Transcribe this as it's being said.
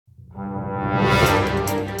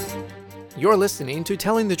You're listening to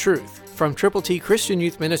Telling the Truth from Triple T Christian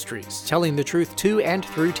Youth Ministries, telling the truth to and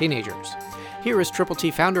through teenagers. Here is Triple T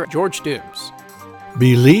founder George Dooms.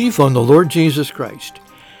 Believe on the Lord Jesus Christ,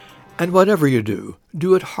 and whatever you do,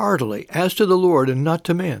 do it heartily, as to the Lord and not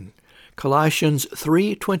to men. Colossians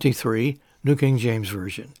 3:23, New King James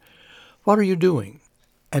Version. What are you doing?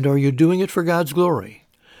 And are you doing it for God's glory?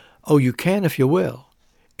 Oh, you can if you will.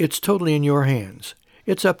 It's totally in your hands.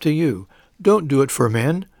 It's up to you. Don't do it for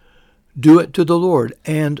men. Do it to the Lord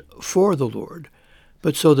and for the Lord,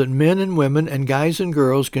 but so that men and women and guys and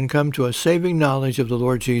girls can come to a saving knowledge of the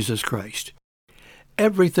Lord Jesus Christ.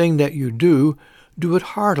 Everything that you do, do it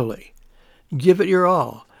heartily. Give it your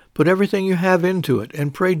all. Put everything you have into it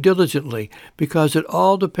and pray diligently, because it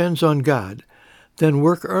all depends on God. Then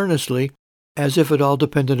work earnestly as if it all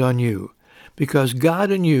depended on you, because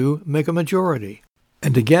God and you make a majority.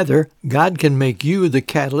 And together, God can make you the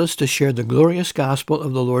catalyst to share the glorious gospel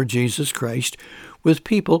of the Lord Jesus Christ with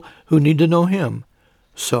people who need to know Him.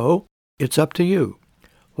 So, it's up to you.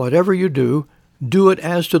 Whatever you do it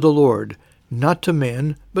as to the Lord, not to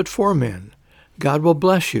men, but for men. God will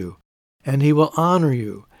bless you, and He will honor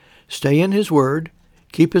you. Stay in His Word,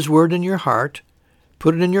 keep His Word in your heart,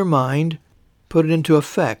 put it in your mind, put it into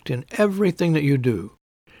effect in everything that you do.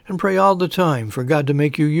 And pray all the time for God to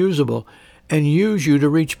make you usable and use you to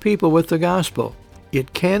reach people with the gospel.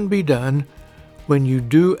 It can be done when you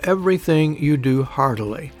do everything you do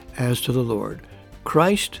heartily, as to the Lord.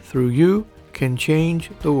 Christ, through you, can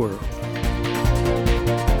change the world.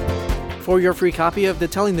 For your free copy of the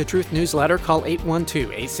Telling the Truth newsletter, call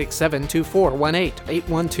 812-867-2418,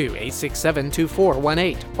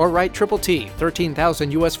 812-867-2418, or write Triple T,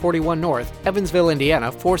 13,000 U.S. 41 North, Evansville,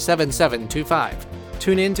 Indiana, 47725.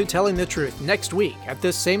 Tune in to Telling the Truth next week at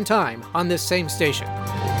this same time on this same station.